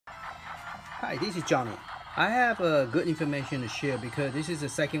Hi, this is Johnny. I have good information to share because this is the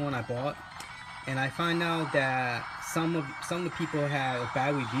second one I bought, and I find out that some of the people have a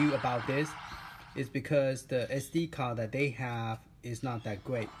bad review about this. It's because the SD card that they have is not that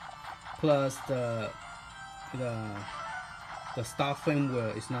great. Plus the Stock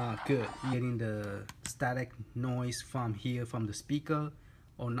firmware is not good. Getting the static noise from here from the speaker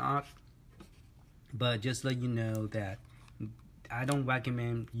or not. But just let you know that I don't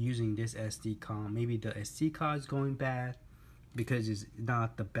recommend using this SD card. Maybe the SD card is going bad because it's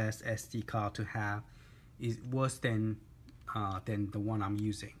not the best SD card to have. It's worse than the one I'm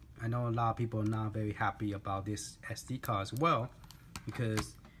using. I know a lot of people are not very happy about this SD card as well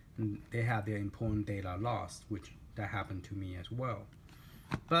because they have their important data lost, which that happened to me as well.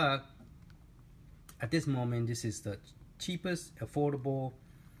 But at this moment, this is the cheapest, affordable,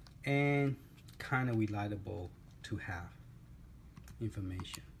 and kind of reliable to have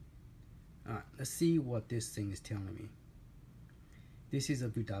information. Alright, let's see what this thing is telling me. This is a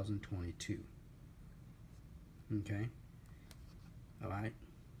 2022. Okay. Alright.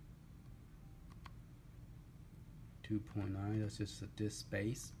 2.9, that's just this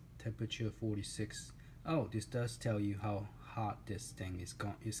space. Temperature 46. Oh, this does tell you how hot this thing is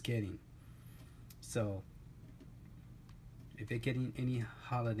getting. So if it's getting any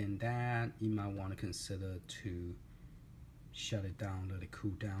hotter than that, you might want to consider to shut it down, let it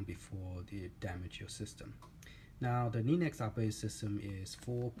cool down before it damage your system. Now the Linux operating system is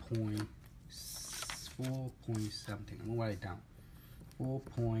 4.something. I'm gonna write it down.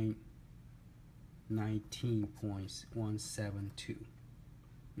 4.19.172.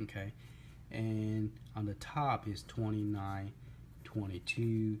 Okay, and on the top is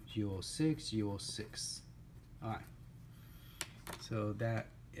 29.22.06.06. All right. So that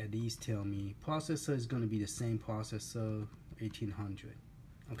at least tell me processor is going to be the same processor, 1800.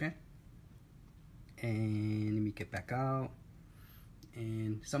 Okay, and let me get back out.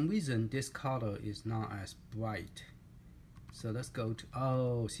 And some reason this color is not as bright, so let's go to,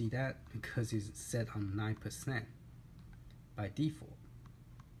 oh, see that, because it's set on 9% by default.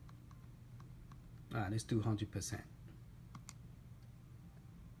 Alright, let's do 100%.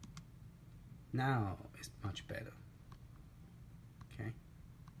 Now it's much better. Okay,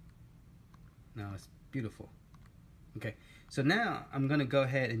 now it's beautiful. Okay, so now I'm gonna go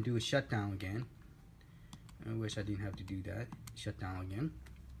ahead and do a shutdown again. I wish I didn't have to do that. Shut down again.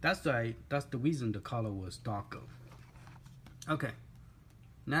 That's right, that's the reason the color was darker. Okay,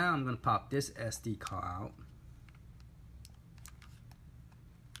 now I'm gonna pop this SD card out,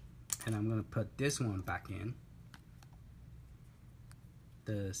 and I'm gonna put this one back in,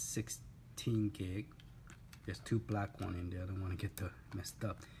 the 16 gig. There's two black one in there. I don't want to get the messed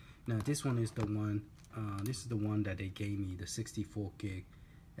up. Now this one is the one. This is the one that they gave me, the 64 gig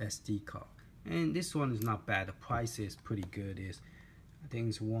SD card, and this one is not bad. The price is pretty good. Is I think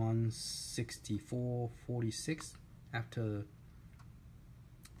it's $164.46 after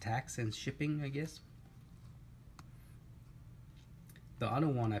tax and shipping, I guess. The other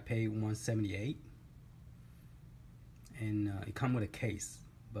one I paid $178, and it come with a case,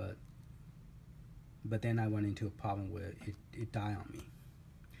 but then I went into a problem where it died on me.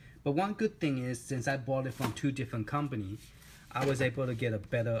 But one good thing is, since I bought it from two different companies, I was able to get a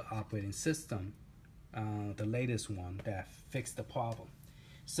better operating system, the latest one that fixed the problem.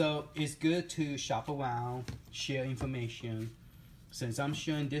 So it's good to shop around, share information. Since I'm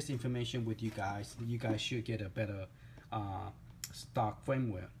sharing this information with you guys should get a better stock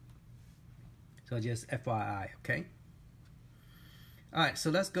firmware. So just FYI, okay? Alright, so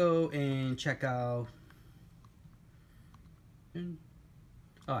let's go and check out.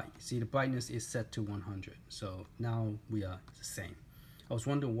 Alright, see, the brightness is set to 100. So now we are the same. I was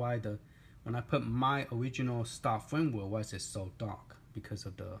wondering why when I put my original stock firmware, why is it so dark? Because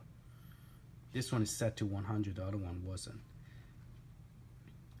of this one is set to 100, the other one wasn't.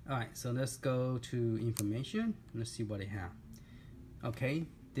 Alright, so let's go to information. Let's see what they have. Okay,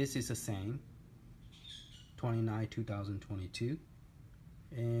 this is the same. 29/2022.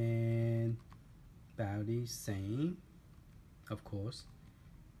 And battery same, of course.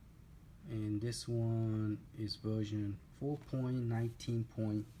 And this one is version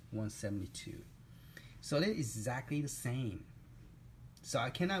 4.19.172. So they're exactly the same. So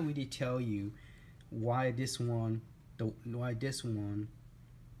I cannot really tell you why this one, the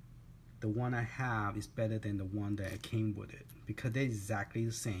one I have is better than the one that came with it, because they're exactly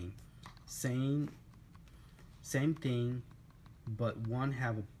the same. Same thing, but one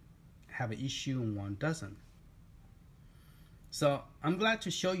have an issue and one doesn't. So I'm glad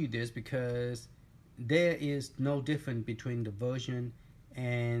to show you this because there is no difference between the version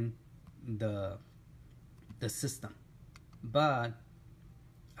and the system. But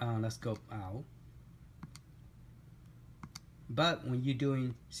let's go out. But when you're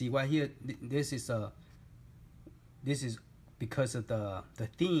doing, see right here, this is because of the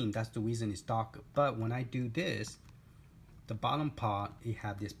theme. That's the reason it's darker. But when I do this, the bottom part, it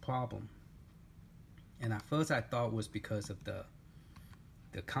had this problem. And at first I thought it was because of the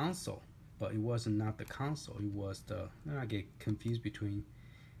console, but it wasn't. Not the console. It was the. I get confused between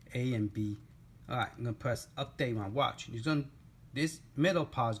A and B. All right, I'm gonna press update my watch. This middle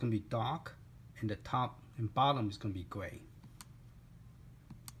part is gonna be dark, and the top and bottom is gonna be gray.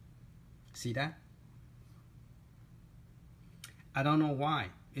 See that? I don't know why.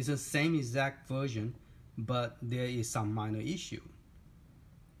 It's the same exact version, but there is some minor issue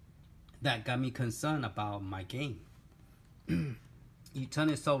that got me concerned about my game. You turn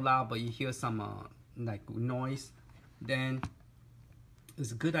it so loud, but you hear some like noise, then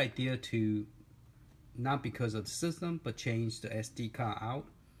it's a good idea to, not because of the system, but change the SD card out.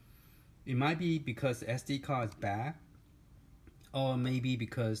 It might be because the SD card is bad, or maybe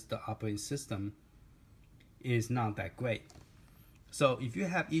because the operating system is not that great. So if you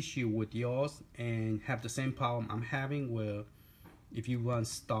have issue with yours and have the same problem I'm having, where if you run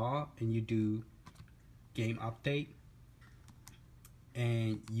Start and you do game update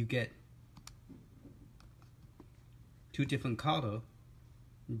and you get 2 different color,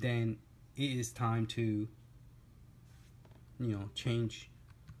 then it is time to, you know, change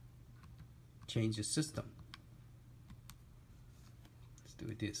the system. Let's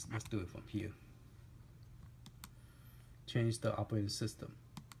do this. Let's do it from here. Change the operating system.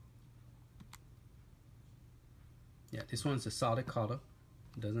 Yeah, this one's a solid color.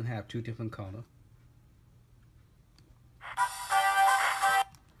 It doesn't have 2 different color.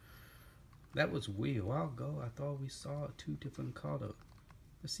 That was weird. A while ago, I thought we saw 2 different color.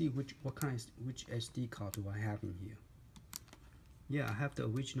 Let's see which SD card do I have in here. Yeah, I have the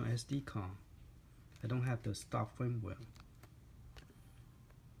original SD card. I don't have the Stock Firmware.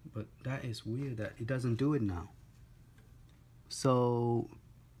 But that is weird that it doesn't do it now. So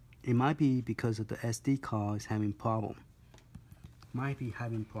it might be because of the SD card is having problem. Might be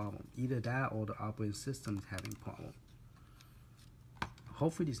having problem. Either that or the operating system is having problem.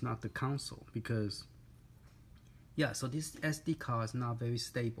 Hopefully it's not the console, because yeah, so this SD card is not very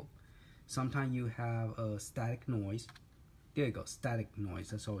stable. Sometimes you have a static noise. There you go, static noise.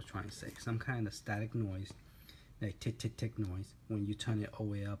 That's what I was trying to say. Some kind of static noise, like tick tick tick noise, when you turn it all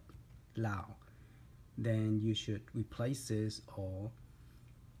the way up loud. Then you should replace this or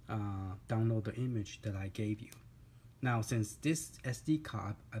download the image that I gave you. Now, since this SD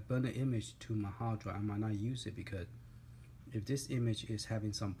card, I burned the image to my hard drive, I might not use it, because if this image is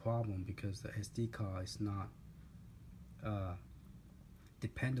having some problem because the SD card is not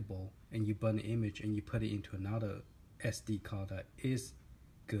dependable, and you burn the image and you put it into another SD card that is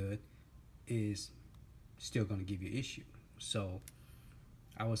good, is still going to give you issue. So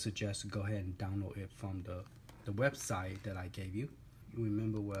I would suggest to go ahead and download it from the website that I gave you. You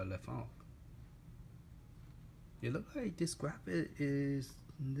remember where I left off. It looks like this graphic is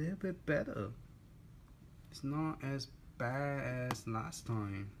a little bit better. It's not as bad as last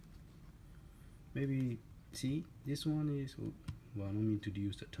time. Maybe, see, this one is, well, I don't mean to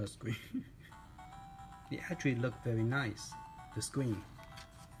use the touch screen. It actually looked very nice, the screen.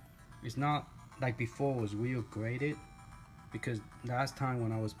 It's not like before it was real graded, because last time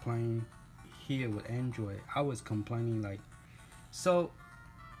when I was playing here with Android, I was complaining like, so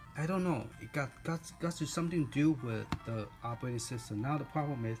I don't know, it got to something to do with the operating system. Now the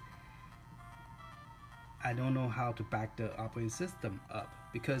problem is I don't know how to back the operating system up,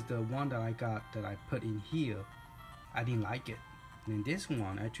 because the one that I got that I put in here, I didn't like it. And this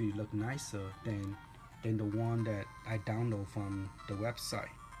one actually looked nicer than the one that I download from the website.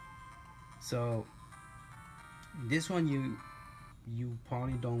 So this one you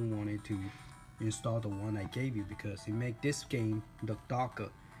probably don't want it to install the one I gave you, because it make this game look darker.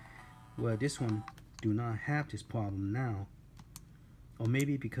 Well, this one do not have this problem now. Or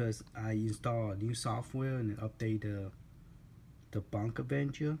maybe because I install a new software and update the Bank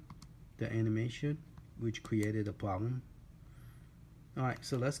Avenger, the animation, which created a problem. Alright,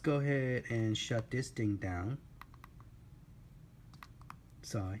 so let's go ahead and shut this thing down.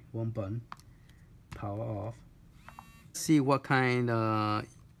 Sorry, one button. Power off. See what kind of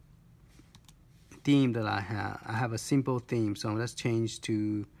theme that I have. I have a simple theme, so let's change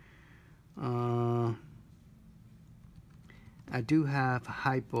to I do have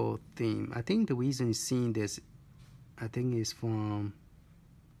hypo theme. I think the reason you're seeing this, I think, is from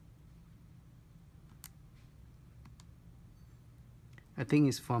I think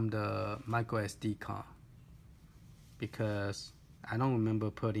it's from the microSD card, because I don't remember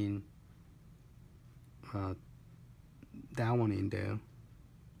putting that one in there.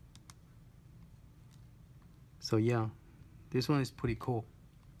 So yeah, this one is pretty cool.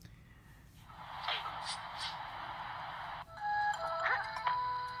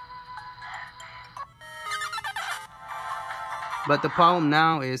 But the problem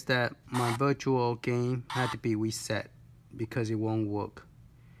now is that my virtual game had to be reset because it won't work.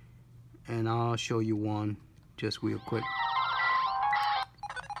 And I'll show you one just real quick.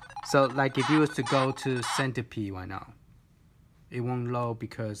 So like if you was to go to Centipede right now, it won't load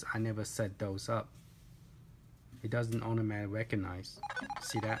because I never set those up. It doesn't automatically recognize.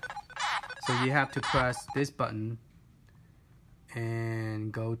 See that? So you have to press this button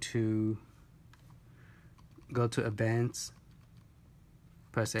and go to Advanced,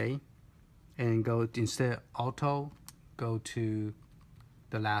 press A, and go to, instead of auto, go to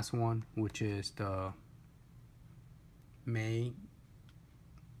the last one, which is the May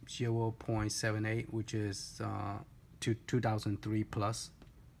 0.78, which is 2003 plus.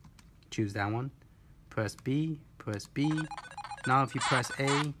 Choose that one. Press B, press B. Now if you press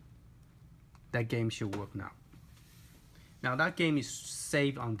A, that game should work now. Now that game is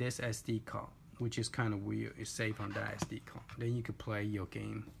saved on this SD card, which is kind of weird. It's saved on that SD card. Then you could play your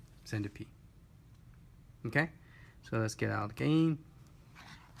game, Centipede. Okay, so let's get out of the game.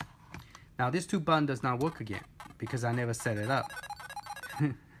 Now this 2 button does not work again because I never set it up.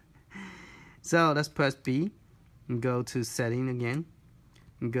 So let's press B and go to setting again.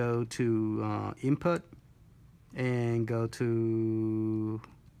 And go to input and go to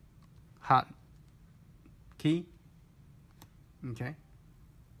hotkey. Okay.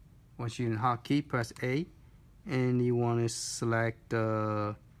 Once you're in hotkey, press A, and you want to select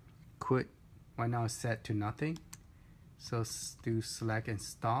quit. Right now it's set to nothing. So do select and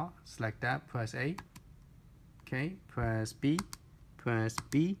start. Select that. Press A. Okay. Press B. Press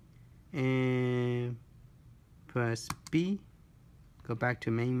B. And press B. Go back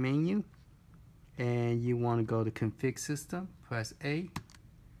to main menu. And you want to go to config system. Press A.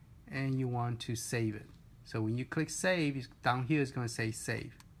 And you want to save it. So when you click save, down here it's going to say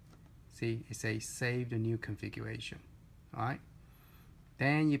save. See, it says save the new configuration. Alright.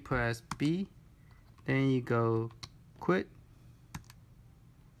 Then you press B. Then you go quit.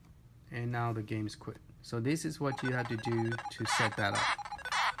 And now the game is quit. So this is what you have to do to set that up.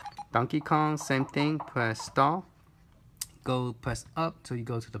 Donkey Kong, same thing. Press start. Go press up so you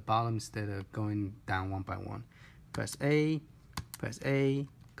go to the bottom instead of going down one by one. Press A. Press A.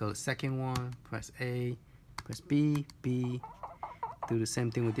 Go to the second one. Press A. Press B. B. Do the same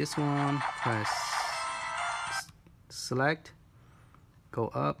thing with this one. Press select. Go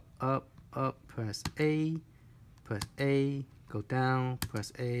up, up, up. Press A. Press A. Go down.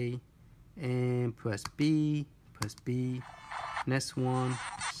 Press A. And press B. Press B. Next one.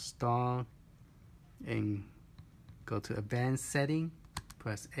 Start. And go to advanced setting.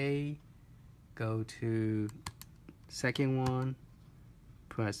 Press A. Go to second one.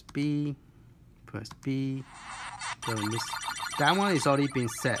 Press B. Press B. Go to this. That one is already been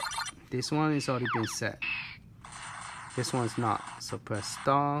set. This one is already been set. This one's not. So press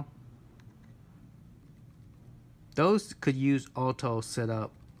start. Those could use auto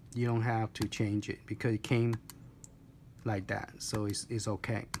setup. You don't have to change it because it came like that. So it's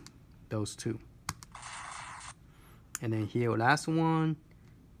okay. Those two. And then here, last one.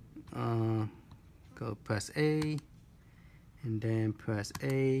 Go press A. And then press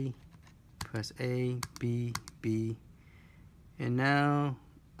A. Press A. B. B. And now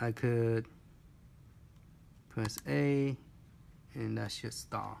I could press A, and that should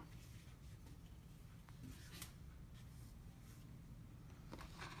start.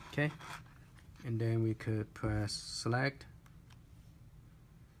 Okay, and then we could press select,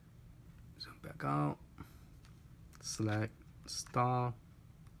 zoom back out, select, start,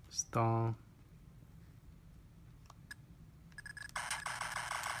 start.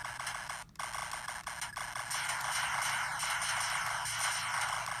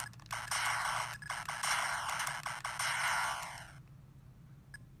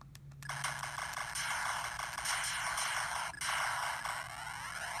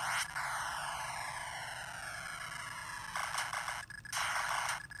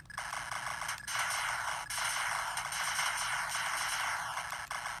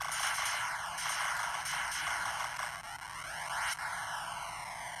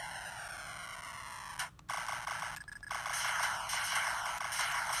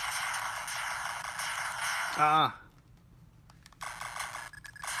 Ah.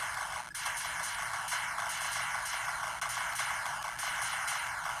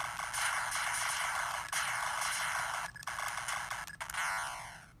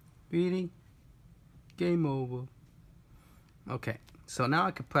 Really? Game over. Okay, so now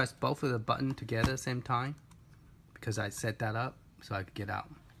I could press both of the buttons together at the same time because I set that up so I could get out.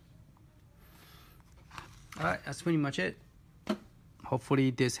 Alright, that's pretty much it.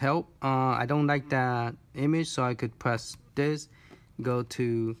 Hopefully this helped. I don't like that image, so I could press this, go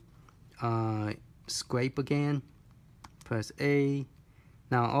to scrape again, press A.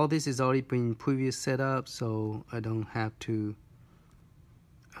 Now all this is already been previous set up, so I don't have to.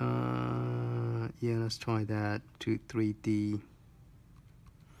 Yeah, let's try that to 3D.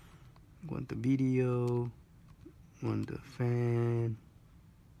 Want the video, want the fan.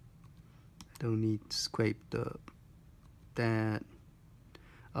 I don't need to scrape that.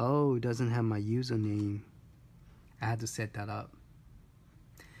 Oh, it doesn't have my username. I had to set that up.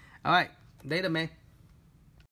 Alright, later, man.